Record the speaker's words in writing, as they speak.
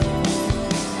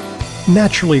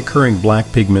Naturally occurring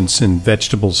black pigments in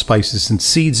vegetables, spices, and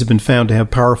seeds have been found to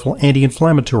have powerful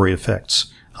anti-inflammatory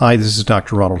effects. Hi, this is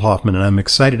Dr. Ronald Hoffman, and I'm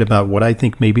excited about what I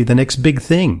think may be the next big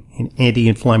thing in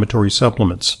anti-inflammatory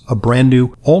supplements, a brand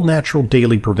new, all-natural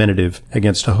daily preventative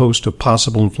against a host of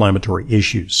possible inflammatory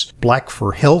issues. Black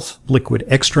for Health liquid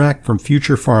extract from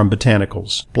Future Farm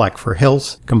Botanicals. Black for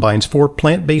Health combines 4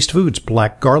 plant-based foods: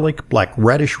 black garlic, black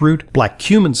radish root, black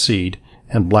cumin seed,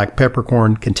 and black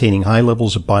peppercorn, containing high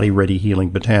levels of body-ready healing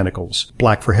botanicals.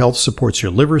 Black for Health supports your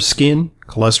liver, skin,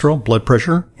 cholesterol, blood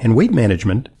pressure, and weight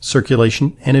management,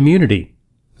 circulation, and immunity.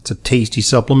 It's a tasty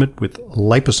supplement with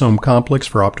liposome complex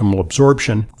for optimal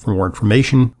absorption. For more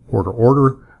information,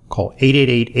 order. Call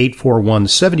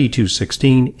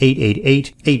 888-841-7216,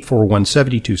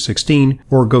 888-841-7216,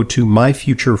 or go to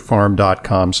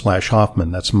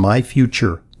myfuturefarm.com/Hoffman. That's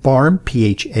myfuture. Farm,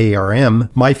 P-H-A-R-M,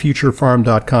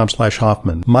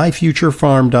 myfuturefarm.com/Hoffman,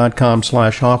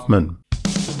 myfuturefarm.com/Hoffman.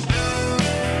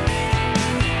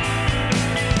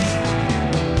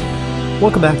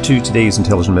 Welcome back to today's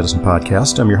Intelligent Medicine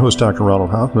Podcast. I'm your host, Dr.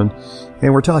 Ronald Hoffman,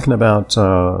 and we're talking about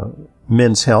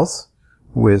men's health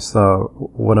with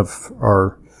one of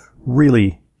our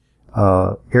really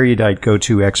erudite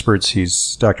go-to experts.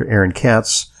 He's Dr. Aaron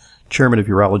Katz, Chairman of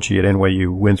Urology at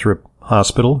NYU Winthrop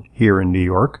Hospital here in New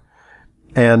York,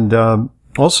 and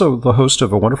also the host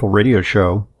of a wonderful radio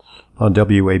show on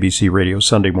WABC Radio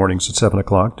Sunday mornings at 7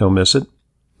 o'clock. Don't miss it,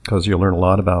 because you'll learn a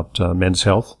lot about men's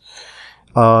health.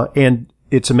 And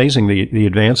it's amazing the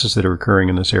advances that are occurring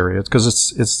in this area, because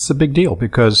it's a big deal,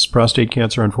 because prostate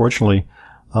cancer, unfortunately,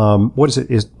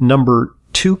 is number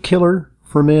 2 killer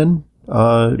for men?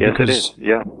 Yes, it is.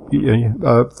 Yeah.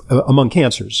 Among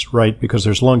cancers, right? Because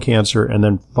there's lung cancer and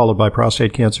then followed by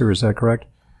prostate cancer. Is that correct?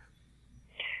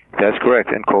 That's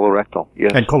correct. And colorectal.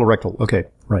 Yes. And colorectal. Okay.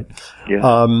 Right.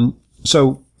 Yeah.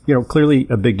 So, clearly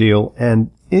a big deal.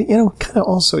 And, kind of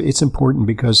also it's important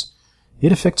because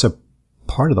it affects a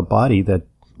part of the body that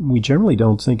we generally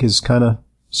don't think is kind of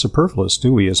superfluous,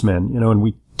 do we, as men? And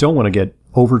we don't want to get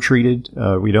overtreated.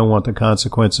 We don't want the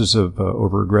consequences of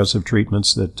over-aggressive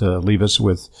treatments that leave us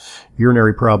with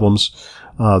urinary problems,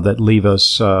 that leave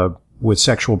us with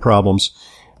sexual problems.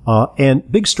 And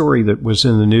big story that was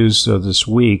in the news this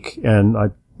week, and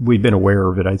we've been aware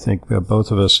of it, I think,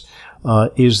 both of us,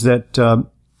 is that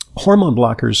hormone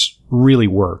blockers really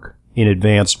work in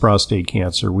advanced prostate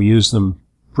cancer. We use them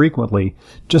frequently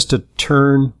just to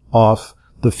turn off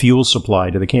the fuel supply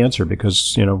to the cancer,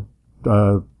 because,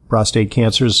 prostate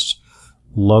cancers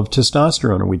love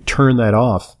testosterone, and we turn that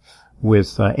off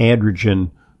with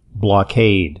androgen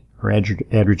blockade or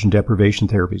androgen deprivation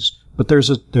therapies. But there's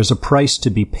a price to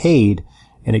be paid,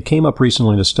 and it came up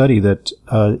recently in a study that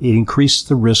it increased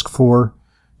the risk for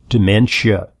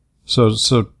dementia. So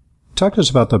talk to us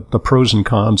about the pros and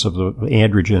cons of the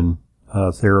androgen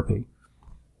therapy.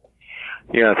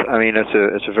 Yes, I mean,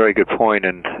 it's a very good point,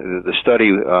 and the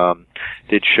study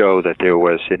did show that there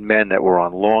was, in men that were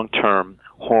on long-term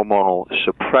hormonal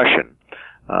suppression,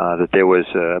 that there was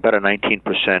about a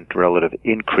 19% relative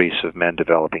increase of men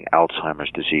developing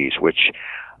Alzheimer's disease, which,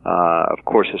 of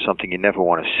course, is something you never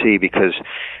want to see, because,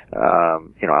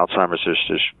 Alzheimer's is,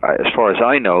 as far as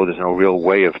I know, there's no real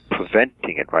way of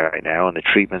preventing it right now, and the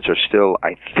treatments are still,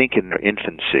 I think, in their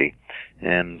infancy,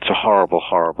 and it's a horrible,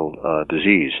 horrible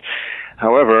disease.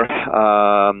 However,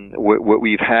 what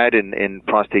we've had in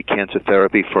prostate cancer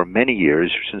therapy for many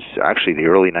years, since actually the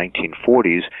early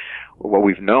 1940s, what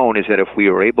we've known is that if we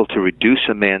are able to reduce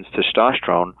a man's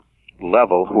testosterone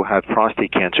level who have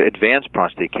prostate cancer, advanced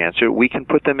prostate cancer, we can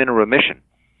put them in a remission.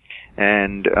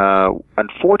 And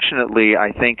unfortunately,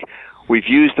 I think we've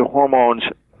used the hormones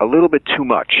a little bit too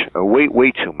much,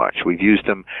 way too much. We've used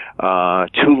them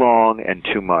too long and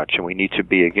too much, and we need to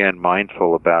be, again,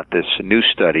 mindful about this new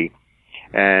study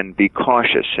and be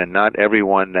cautious. And not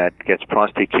everyone that gets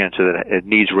prostate cancer that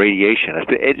needs radiation,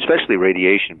 especially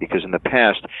radiation, because in the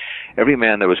past, every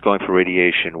man that was going for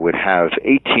radiation would have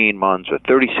 18 months or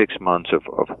 36 months of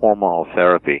hormonal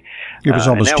therapy. It was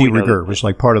almost de rigueur. It was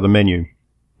like part of the menu.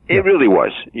 It really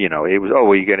was. It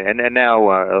was, you get it. And now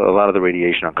a lot of the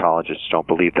radiation oncologists don't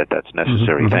believe that that's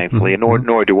necessary, thankfully, and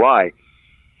nor do I.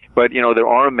 But, there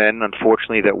are men,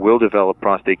 unfortunately, that will develop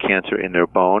prostate cancer in their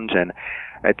bones, and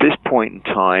at this point in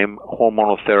time,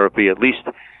 hormonal therapy, at least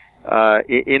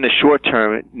in the short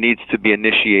term, needs to be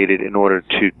initiated in order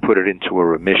to put it into a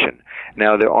remission.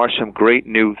 Now, there are some great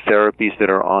new therapies that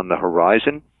are on the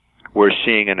horizon. We're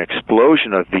seeing an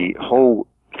explosion of the whole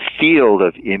field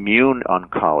of immune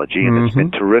oncology, and it's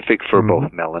been terrific for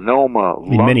both melanoma,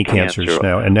 lung many cancer, cancers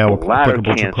now, and now bladder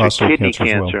applicable to cancer, prostate kidney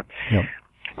cancer as well. cancer. Yeah.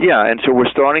 Yeah, and so we're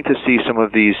starting to see some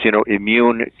of these,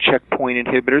 immune checkpoint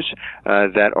inhibitors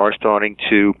that are starting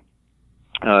to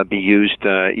be used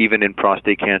even in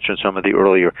prostate cancer and some of the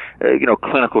earlier,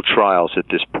 clinical trials at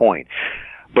this point.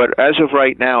 But as of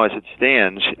right now, as it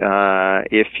stands,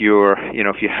 if you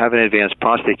have an advanced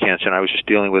prostate cancer, and I was just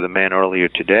dealing with a man earlier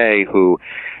today who,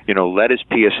 let his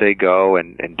PSA go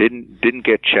and didn't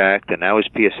get checked, and now his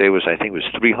PSA was, I think,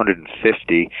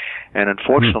 350, and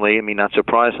unfortunately, not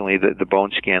surprisingly, the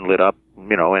bone scan lit up,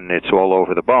 and it's all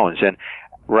over the bones. And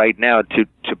right now, to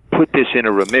put this in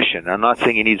a remission, I'm not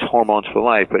saying he needs hormones for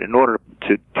life, but in order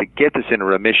to get this in a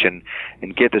remission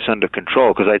and get this under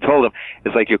control, because I told him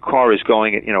it's like your car is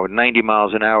going at 90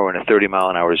 miles an hour in a 30 mile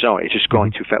an hour zone. It's just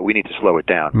going too fast. We need to slow it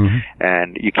down,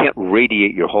 and you can't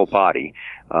radiate your whole body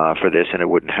for this, and it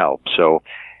wouldn't help. So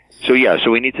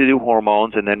we need to do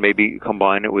hormones and then maybe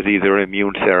combine it with either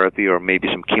immune therapy or maybe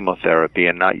some chemotherapy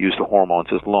and not use the hormones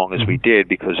as long as we did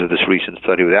because of this recent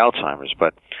study with Alzheimer's.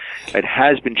 But it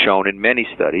has been shown in many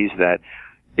studies that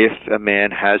if a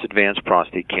man has advanced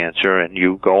prostate cancer and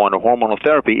you go on a hormonal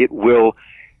therapy, it will,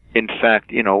 in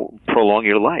fact, prolong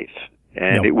your life.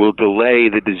 And it will delay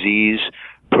the disease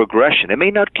progression. It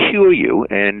may not cure you,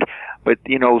 but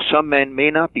some men may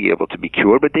not be able to be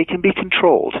cured, but they can be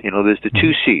controlled. There's the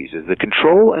two C's. There's the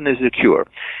control and there's the cure.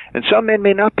 And some men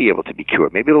may not be able to be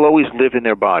cured. Maybe they'll always live in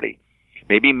their body.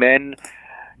 Maybe men,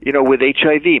 with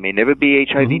HIV may never be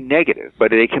HIV negative,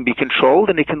 but they can be controlled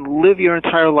and they can live your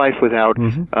entire life without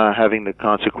having the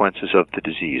consequences of the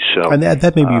disease. So, and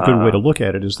that may be a good way to look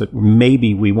at it, is that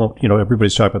maybe we won't,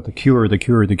 everybody's talking about the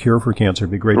cure for cancer.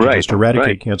 It'd be great to just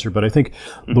eradicate cancer. But I think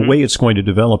the way it's going to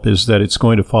develop is that it's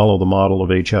going to follow the model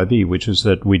of HIV, which is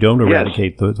that we don't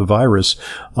eradicate the virus,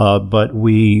 but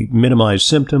we minimize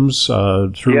symptoms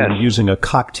through using a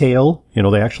cocktail.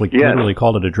 They actually literally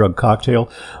call it a drug cocktail,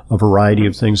 a variety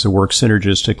of things that work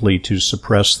synergistically to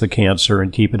suppress the cancer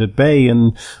and keep it at bay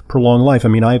and prolong life.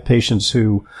 I have patients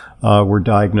who were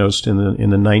diagnosed in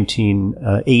the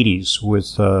 1980s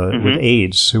with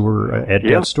AIDS who were at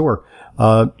death's door.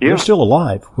 They're still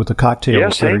alive with the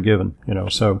cocktails that are given.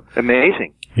 So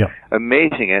amazing. Yeah.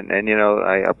 Amazing. And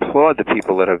I applaud the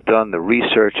people that have done the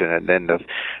research and then the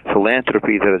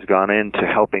philanthropy that has gone into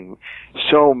helping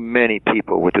so many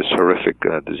people with this horrific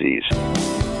disease.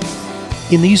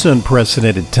 In these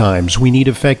unprecedented times, we need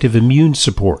effective immune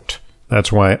support.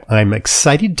 That's why I'm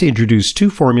excited to introduce two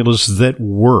formulas that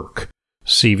work: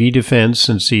 CV Defense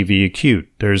and CV Acute.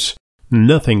 There's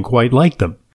nothing quite like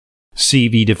them.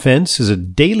 CV Defense is a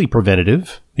daily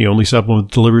preventative, the only supplement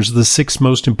that delivers the 6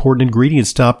 most important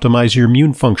ingredients to optimize your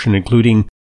immune function, including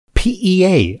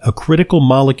PEA, a critical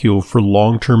molecule for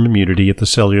long-term immunity at the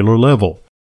cellular level.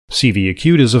 CV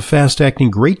Acute is a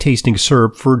fast-acting, great-tasting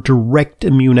syrup for direct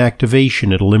immune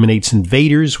activation. It eliminates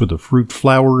invaders with a fruit,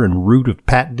 flower, and root of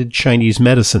patented Chinese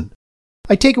medicine.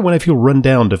 I take it when I feel run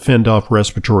down to fend off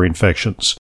respiratory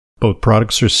infections. Both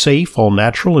products are safe, all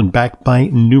natural, and backed by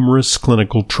numerous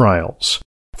clinical trials.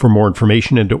 For more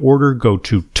information and to order, go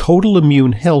to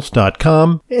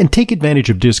totalimmunehealth.com and take advantage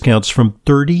of discounts from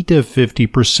 30 to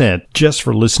 50% just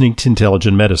for listening to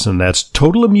Intelligent Medicine. That's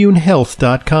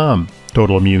totalimmunehealth.com.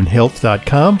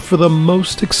 totalimmunehealth.com for the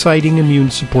most exciting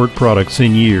immune support products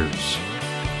in years.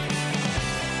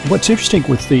 What's interesting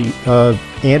with the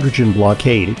androgen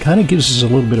blockade, it kind of gives us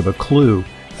a little bit of a clue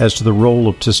as to the role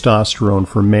of testosterone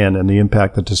for men and the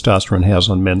impact that testosterone has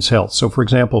on men's health. So, for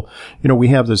example, we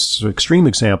have this extreme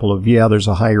example of, there's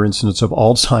a higher incidence of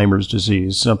Alzheimer's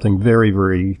disease, something very,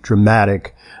 very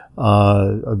dramatic,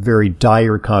 a very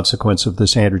dire consequence of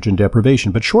this androgen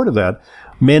deprivation. But short of that,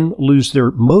 men lose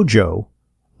their mojo.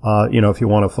 If you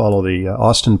want to follow the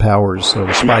Austin Powers,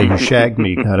 the spy who shagged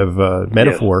me kind of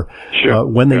metaphor,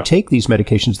 when they take these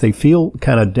medications, they feel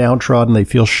kind of downtrodden, they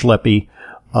feel schleppy.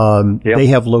 They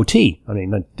have low T.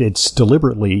 It's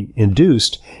deliberately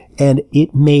induced, and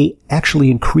it may actually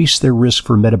increase their risk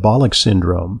for metabolic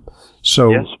syndrome.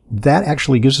 So that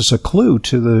actually gives us a clue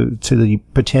to the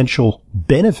potential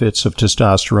benefits of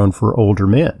testosterone for older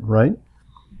men, right?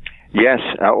 Yes,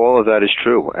 all of that is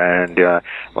true. And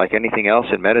like anything else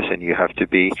in medicine, you have to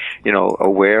be,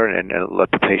 aware and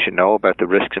let the patient know about the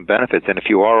risks and benefits. And if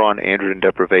you are on androgen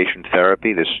deprivation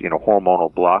therapy, this,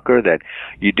 hormonal blocker, that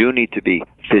you do need to be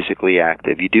physically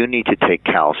active. You do need to take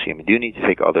calcium. You do need to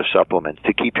take other supplements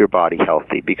to keep your body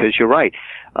healthy. Because you're right,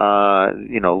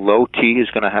 low T is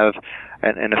going to have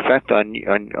an effect on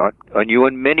you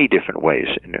in many different ways,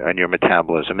 on your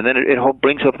metabolism. And then it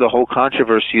brings up the whole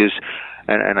controversy is,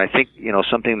 and I think,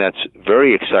 something that's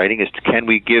very exciting is, can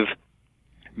we give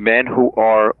men who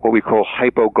are what we call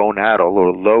hypogonadal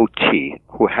or low T,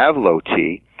 who have low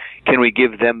T, can we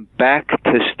give them back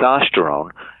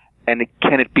testosterone, and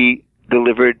can it be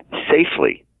delivered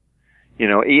safely?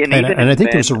 And I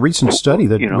think there's a recent study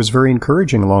that was very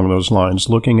encouraging along those lines,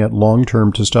 looking at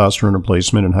long-term testosterone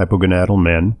replacement in hypogonadal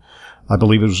men. I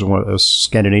believe it was a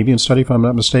Scandinavian study, if I'm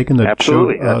not mistaken, that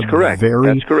absolutely showed that's correct. Very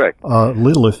that's correct.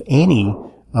 Little, if any,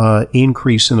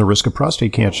 increase in the risk of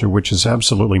prostate cancer, which is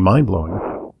absolutely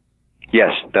mind-blowing.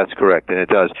 Yes, that's correct, and it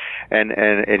does. And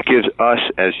it gives us,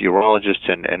 as urologists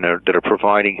that are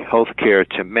providing health care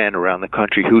to men around the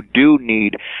country who do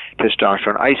need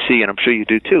testosterone. I see, and I'm sure you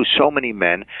do too, so many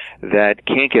men that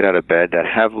can't get out of bed, that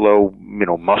have low,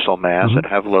 muscle mass, that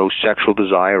have low sexual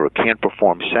desire or can't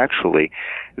perform sexually,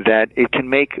 that it can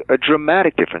make a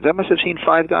dramatic difference. I must have seen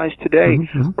 5 guys today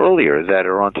earlier that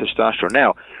are on testosterone.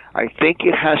 Now, I think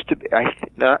it has to be,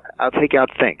 I'll take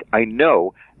out think. I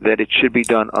know that it should be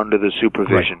done under the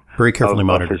supervision very carefully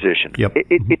monitored. Of a physician. Yep.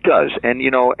 It does. And,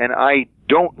 and I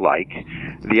don't like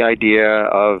the idea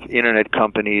of internet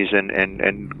companies and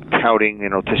touting,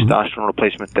 testosterone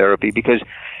replacement therapy, because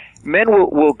men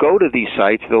will go to these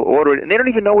sites, they'll order it, and they don't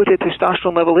even know what their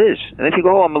testosterone level is. And if you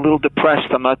go, I'm a little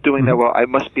depressed, I'm not doing that well, I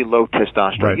must be low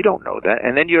testosterone. Right. You don't know that.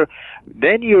 And then you're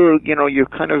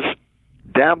kind of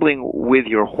dabbling with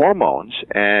your hormones,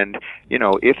 and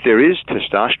if there is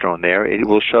testosterone there, it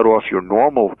will shut off your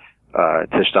normal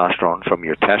testosterone from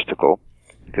your testicle.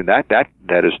 And that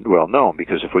is well known,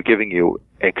 because if we're giving you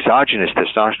exogenous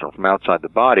testosterone from outside the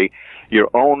body, your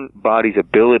own body's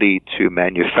ability to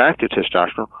manufacture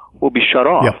testosterone will be shut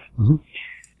off. Yeah.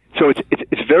 So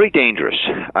it's very dangerous.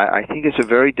 I think it's a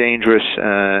very dangerous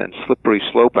and slippery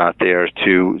slope out there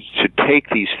to take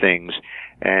these things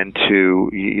and to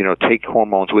take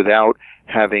hormones without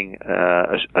having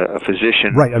a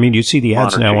physician. Right. I mean, you see the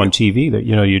ads now on TV that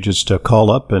you just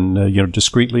call up and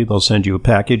discreetly they'll send you a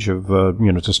package of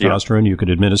testosterone. You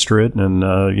could administer it, and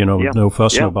no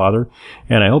fuss, no bother.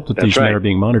 And I hope that these men are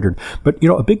being monitored. But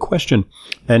a big question,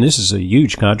 and this is a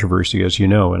huge controversy, as you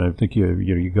know, and I think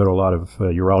you go to a lot of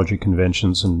urology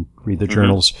conventions and read the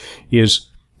journals. Is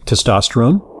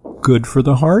testosterone good for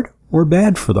the heart or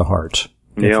bad for the heart?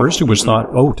 At first it was thought,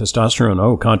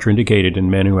 testosterone, contraindicated in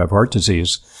men who have heart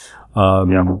disease.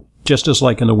 Just as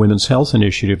like in the Women's Health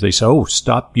Initiative, they say,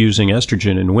 stop using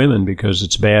estrogen in women because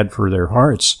it's bad for their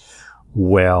hearts.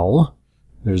 Well,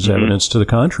 there's evidence to the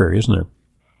contrary, isn't there?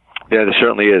 Yeah, there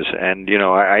certainly is. And,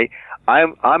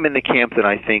 I'm in the camp that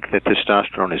I think that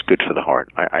testosterone is good for the heart.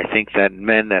 I think that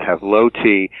men that have low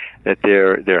T, that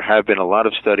there have been a lot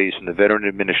of studies in the Veteran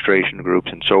Administration groups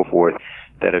and so forth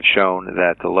that have shown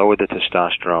that the lower the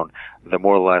testosterone, the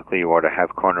more likely you are to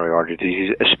have coronary artery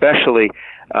disease, especially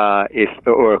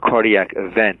or a cardiac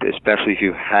event, especially if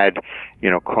you had,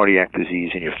 cardiac disease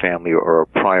in your family or a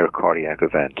prior cardiac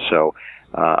event. So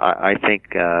I think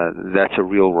that's a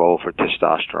real role for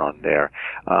testosterone there.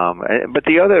 But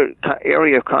the other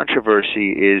area of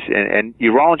controversy is, and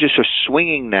urologists are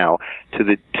swinging now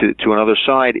to another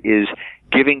side, is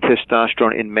giving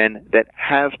testosterone in men that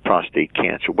have prostate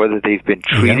cancer, whether they've been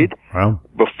treated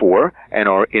before and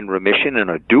are in remission and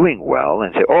are doing well,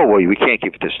 and say, we can't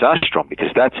give testosterone because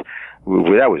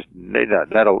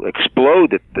that'll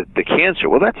explode the cancer.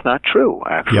 Well, that's not true,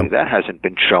 actually. That hasn't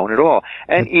been shown at all.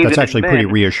 And that's actually pretty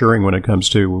reassuring when it comes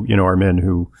to, our men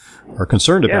who are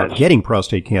concerned about getting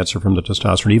prostate cancer from the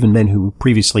testosterone. Even men who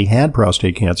previously had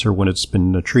prostate cancer, when it's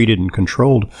been treated and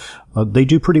controlled, they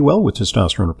do pretty well with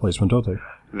testosterone replacement, don't they?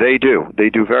 They do. They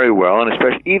do very well, and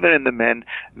especially even in the men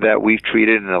that we've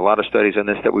treated, and a lot of studies on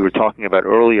this that we were talking about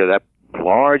earlier, that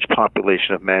large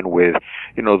population of men with,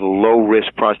 the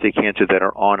low-risk prostate cancer that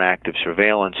are on active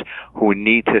surveillance who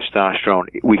need testosterone,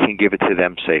 we can give it to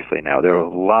them safely now. There are a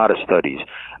lot of studies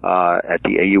at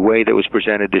the AUA that was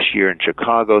presented this year in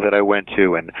Chicago that I went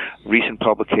to, and recent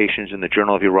publications in the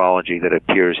Journal of Urology that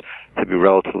appears to be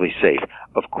relatively safe.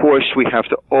 Of course, we have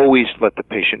to always let the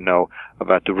patient know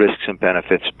about the risks and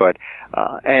benefits, but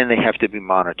and they have to be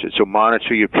monitored. So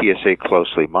monitor your PSA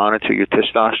closely, monitor your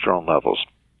testosterone levels.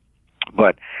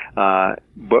 But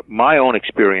my own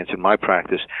experience in my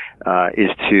practice is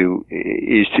to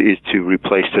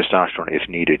replace testosterone if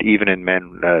needed, even in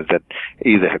men that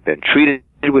either have been treated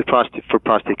for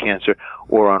prostate cancer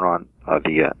or are on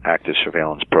the active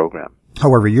surveillance program.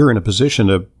 However, you're in a position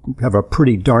to have a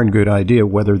pretty darn good idea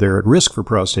whether they're at risk for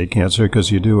prostate cancer,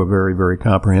 because you do a very, very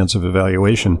comprehensive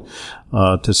evaluation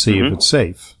to see if it's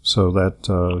safe. So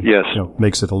that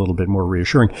makes it a little bit more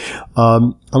reassuring.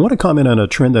 I want to comment on a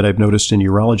trend that I've noticed in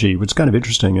urology, which is kind of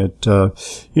interesting. It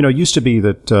used to be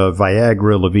that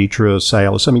Viagra, Levitra,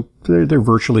 Cialis, they're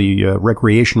virtually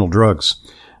recreational drugs.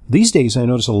 These days, I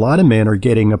notice a lot of men are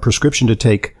getting a prescription to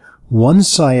take one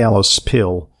Cialis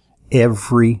pill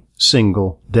every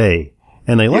single day.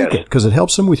 And they like it because it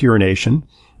helps them with urination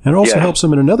and also helps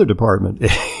them in another department.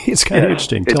 It's kind of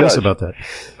interesting. Tell us about that.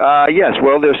 Yes.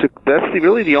 Well, that's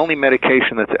really the only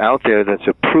medication that's out there that's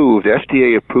approved,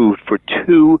 FDA approved, for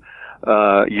two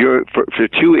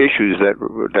issues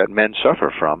that men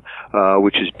suffer from,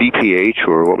 which is BPH,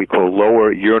 or what we call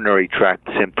lower urinary tract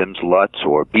symptoms, LUTS,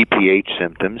 or BPH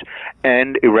symptoms,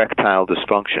 and erectile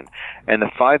dysfunction. And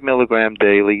the 5 milligram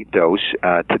daily dose,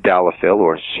 tadalafil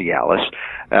or Cialis,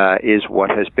 is what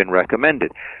has been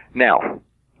recommended. Now,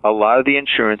 a lot of the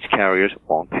insurance carriers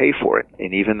won't pay for it,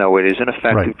 and even though it is an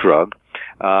effective drug,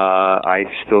 I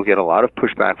still get a lot of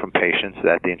pushback from patients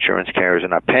that the insurance carriers are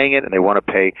not paying it, and they want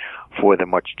to pay for the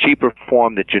much cheaper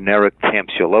form, the generic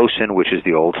tamsulosin, which is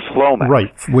the old Flomax.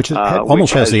 Right, which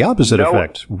almost has the opposite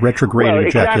effect, retrograde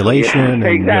ejaculation.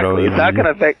 Exactly. It's not going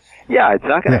to affect... Yeah, it's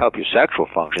not going to help your sexual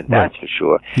function, that's for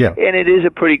sure. Yeah. And it is a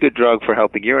pretty good drug for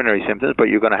helping urinary symptoms, but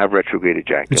you're going to have retrograde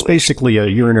ejaculation. It's basically a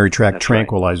urinary tract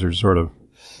tranquilizer, sort of.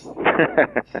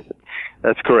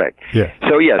 That's correct. Yeah.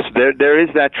 So yes, there is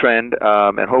that trend,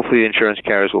 and hopefully the insurance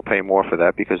carriers will pay more for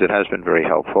that because it has been very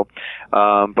helpful.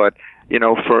 But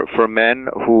for men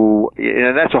who,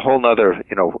 and that's a whole nother,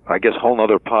 whole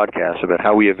nother podcast about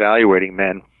how we evaluating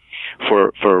men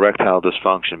for erectile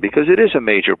dysfunction, because it is a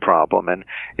major problem. And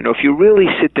if you really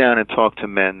sit down and talk to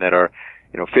men that are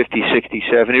 50, 60,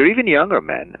 70, or even younger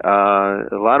men, a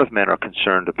lot of men are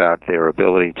concerned about their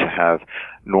ability to have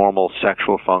normal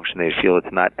sexual function. They feel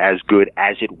it's not as good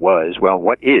as it was. Well,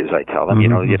 what is, I tell them,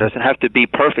 it doesn't have to be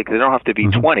perfect. They don't have to be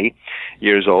 20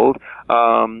 years old.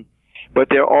 But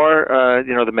there are,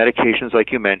 the medications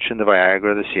like you mentioned, the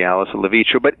Viagra, the Cialis, the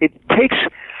Levitra, but it takes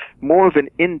more of an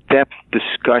in-depth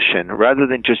discussion rather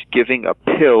than just giving a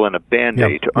pill and a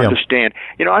Band-Aid to understand.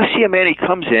 I see a man, he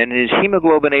comes in, and his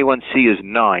hemoglobin A1C is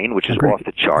 9, which is off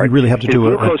the chart. You really have to do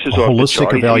a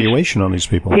holistic evaluation on these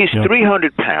people. He's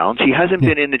 300 pounds. He hasn't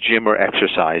been in the gym or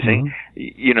exercising.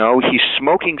 He's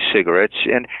smoking cigarettes,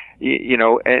 and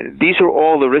and these are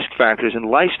all the risk factors and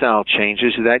lifestyle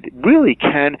changes that really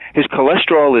can. His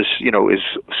cholesterol is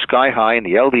sky high, and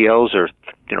the LDLs are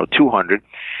 200.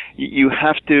 You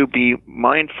have to be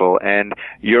mindful, and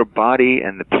your body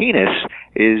and the penis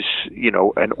is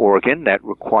an organ that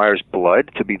requires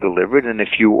blood to be delivered, and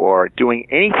if you are doing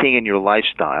anything in your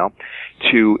lifestyle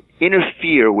to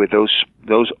interfere with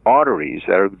those arteries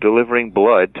that are delivering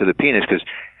blood to the penis, because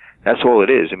that's all it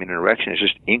is. I mean, an erection is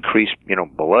just increased,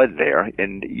 blood there,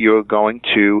 and you're going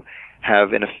to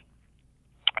have an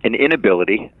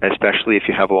inability, especially if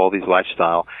you have all these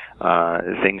lifestyle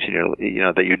things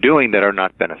that you're doing that are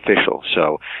not beneficial.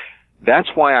 So that's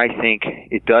why I think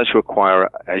it does require,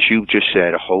 as you just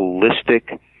said, a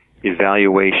holistic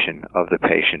evaluation of the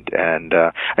patient, and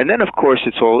then of course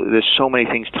there's so many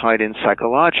things tied in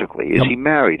psychologically. Is he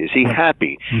married? Is he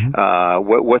happy?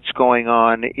 What's going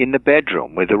on in the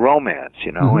bedroom with the romance?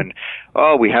 And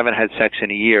we haven't had sex in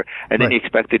a year, and then you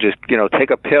expect to just take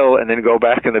a pill and then go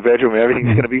back in the bedroom and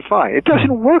everything's going to be fine. It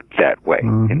doesn't work that way,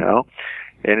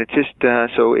 And it just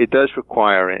so it does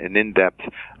require an in-depth,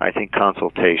 I think,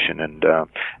 consultation and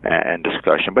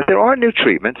discussion. But there are new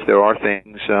treatments. There are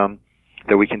things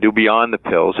that we can do beyond the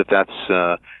pills if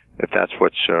that's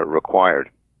what's required.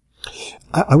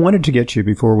 I wanted to get you,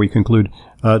 before we conclude,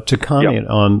 to comment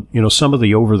on some of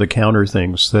the over-the-counter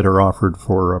things that are offered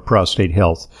for prostate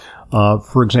health.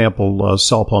 For example,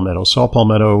 saw palmetto. Saw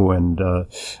palmetto, and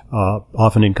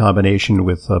often in combination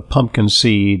with pumpkin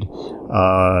seed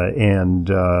and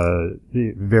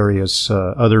various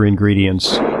other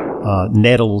ingredients,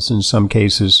 nettles in some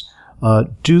cases.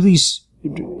 Do these...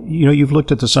 you've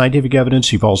looked at the scientific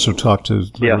evidence. You've also talked to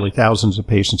literally thousands of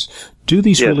patients. Do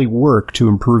these really work to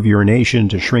improve urination,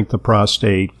 to shrink the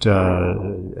prostate,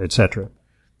 etc.?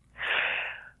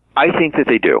 I think that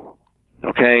they do.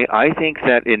 Okay? I think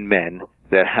that in men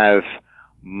that have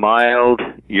mild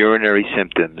urinary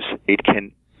symptoms, it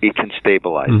can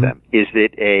stabilize them. Is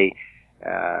it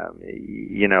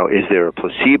is there a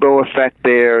placebo effect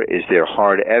there? Is there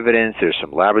hard evidence? There's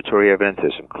some laboratory evidence.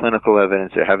 There's some clinical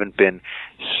evidence. There haven't been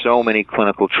so many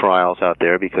clinical trials out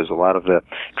there because a lot of the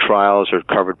trials are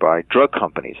covered by drug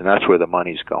companies, and that's where the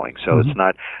money's going. So it's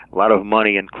not a lot of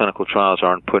money in clinical trials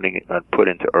aren't put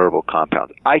into herbal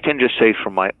compounds. I can just say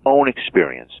from my own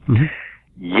experience,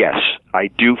 yes, I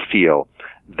do feel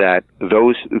that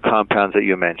those compounds that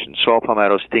you mentioned, saw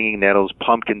palmetto, stinging nettles,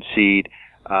 pumpkin seed,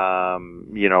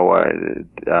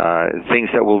 things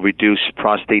that will reduce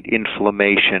prostate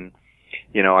inflammation.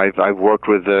 I've worked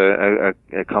with a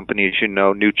company, as you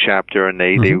know, New Chapter, and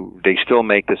they still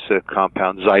make this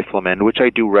compound Zyflamen, which I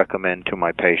do recommend to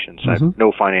my patients. I have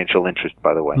no financial interest,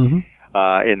 by the way.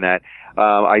 in that.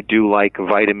 I do like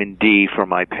vitamin D for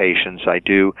my patients. I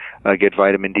do get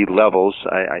vitamin D levels.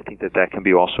 I think that can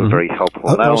be also very helpful.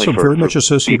 Not also only very much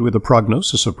associated with the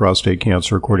prognosis of prostate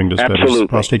cancer, according to studies. Absolutely.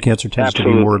 Prostate cancer tends to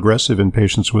be more aggressive in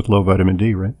patients with low vitamin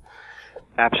D, right?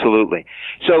 Absolutely.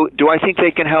 So do I think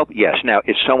they can help? Yes. Now,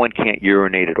 if someone can't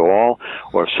urinate at all,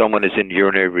 or if someone is in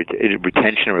urinary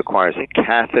retention and requires a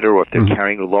catheter, or if they're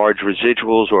carrying large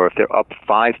residuals, or if they're up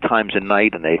 5 times a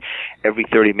night and every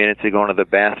 30 minutes they go into the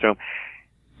bathroom,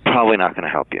 probably not going to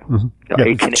help you.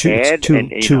 It can add.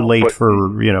 It's too late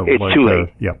for, It's too late.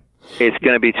 Yeah. It's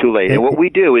going to be too late. And what we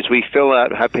do is we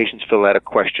have patients fill out a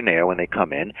questionnaire when they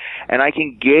come in, and I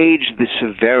can gauge the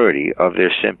severity of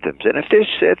their symptoms. And if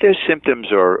their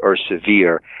symptoms are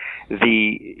severe,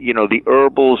 the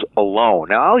herbals alone.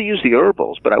 Now I'll use the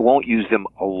herbals, but I won't use them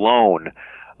alone.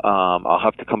 I'll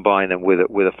have to combine them with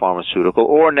a pharmaceutical.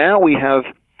 Or now we have,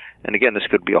 and again, this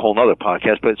could be a whole other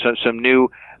podcast, but some new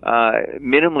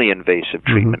minimally invasive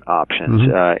treatment options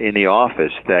in the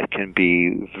office that can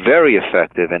be very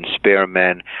effective and spare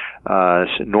men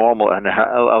normal and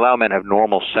allow men to have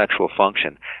normal sexual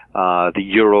function. The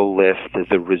UroLift,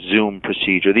 the Resume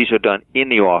procedure, these are done in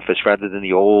the office rather than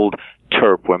the old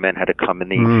TERP where men had to come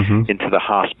into the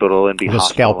hospital and be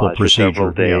hospitalized for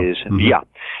several days.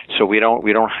 So we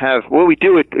don't have, well, we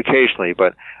do it occasionally,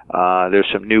 but there's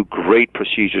some new great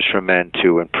procedures for men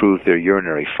to improve their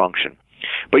urinary function.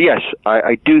 But yes,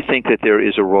 I do think that there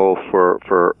is a role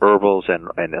for herbals and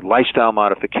lifestyle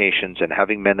modifications, and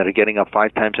having men that are getting up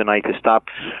 5 times a night to stop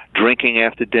drinking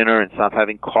after dinner and stop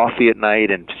having coffee at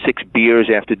night and 6 beers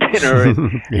after dinner.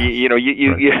 And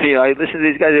I listen to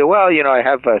these guys say, well, I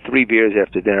have 3 beers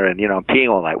after dinner and I'm peeing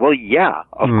all night. Well, yeah,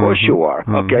 of course you are.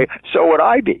 Okay, so would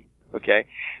I be. Okay,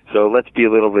 so let's be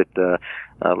a little bit.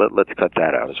 Let's cut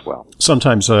that out as well.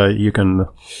 Sometimes you can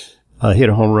hit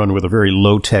a home run with a very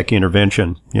low-tech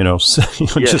intervention,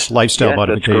 just lifestyle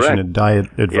modification and diet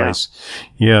advice.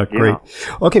 Yeah, great.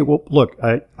 Yeah. Okay, well, look,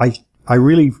 I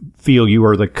really feel you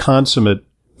are the consummate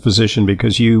physician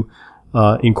because you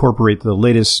incorporate the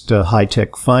latest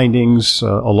high-tech findings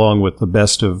along with the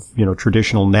best of,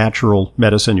 traditional natural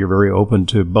medicine. You're very open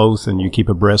to both, and you keep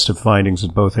abreast of findings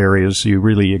in both areas. You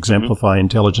really exemplify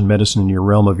intelligent medicine in your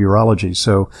realm of urology.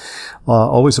 So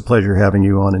always a pleasure having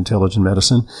you on Intelligent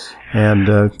Medicine, and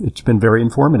it's been very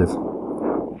informative.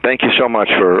 Thank you so much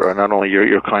for not only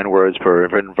your kind words, for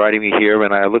inviting me here,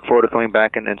 and I look forward to coming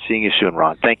back and seeing you soon,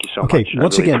 Ron. Thank you so much. Okay,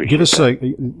 once again, give us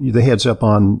the heads up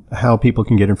on how people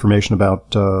can get information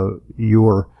about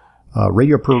your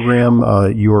radio program,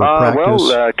 your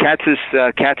practice. Well,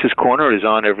 Katz's Corner is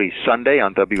on every Sunday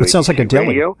on WABC That sounds like a deli.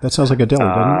 Radio. That sounds like a deli,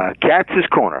 doesn't it? Katz's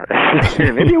Corner.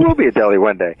 Maybe it will be a deli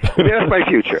one day. Maybe that's my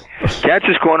future.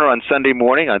 Katz's Corner on Sunday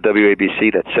morning on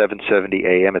WABC. That's 7:70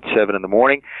 a.m. at 7 in the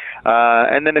morning.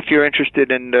 And then if you're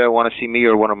interested and want to see me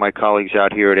or one of my colleagues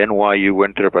out here at NYU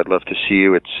Winthrop, I'd love to see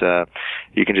you. It's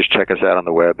you can just check us out on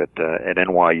the web at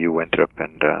NYU Winthrop,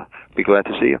 and be glad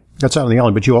to see you. That's out on the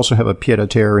island, but you also have a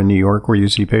pied-à-terre in New York where you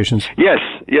see patients? Yes,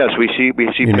 we see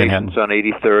patients Manhattan. On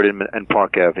 83rd and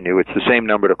Park Avenue. It's the same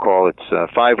number to call. It's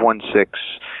 516.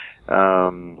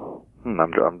 I'm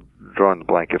drawing the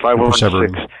blank.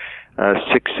 516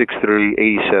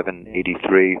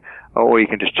 663-8783, or you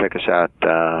can just check us out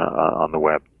on the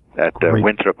web at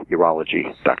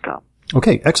winthrop.urology.com.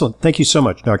 Okay, excellent. Thank you so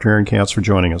much, Dr. Aaron Katz, for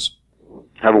joining us.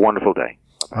 Have a wonderful day.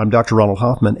 I'm Dr. Ronald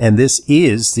Hoffman, and this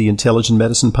is the Intelligent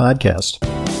Medicine Podcast.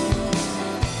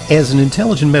 As an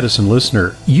Intelligent Medicine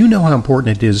listener, you know how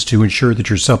important it is to ensure that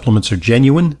your supplements are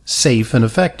genuine, safe, and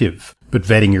effective. But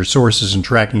vetting your sources and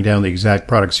tracking down the exact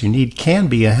products you need can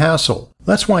be a hassle.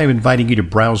 That's why I'm inviting you to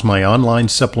browse my online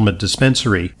supplement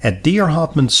dispensary at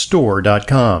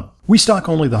drhoffmanstore.com. We stock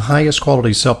only the highest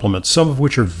quality supplements, some of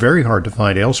which are very hard to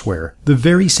find elsewhere. The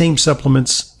very same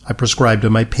supplements I prescribe to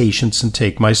my patients and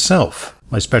take myself.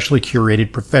 My specially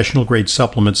curated professional-grade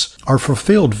supplements are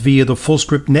fulfilled via the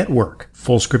FullScript network.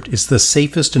 FullScript is the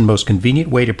safest and most convenient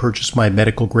way to purchase my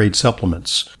medical-grade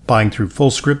supplements. Buying through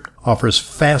FullScript offers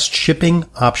fast shipping,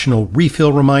 optional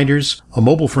refill reminders, a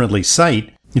mobile-friendly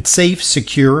site. It's safe,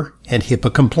 secure, and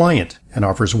HIPAA-compliant, and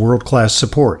offers world-class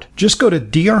support. Just go to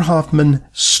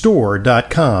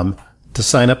drhoffmanstore.com to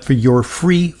sign up for your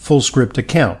free FullScript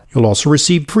account. You'll also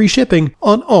receive free shipping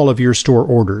on all of your store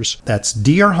orders. That's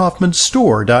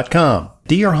drhoffmanstore.com.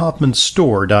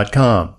 drhoffmanstore.com.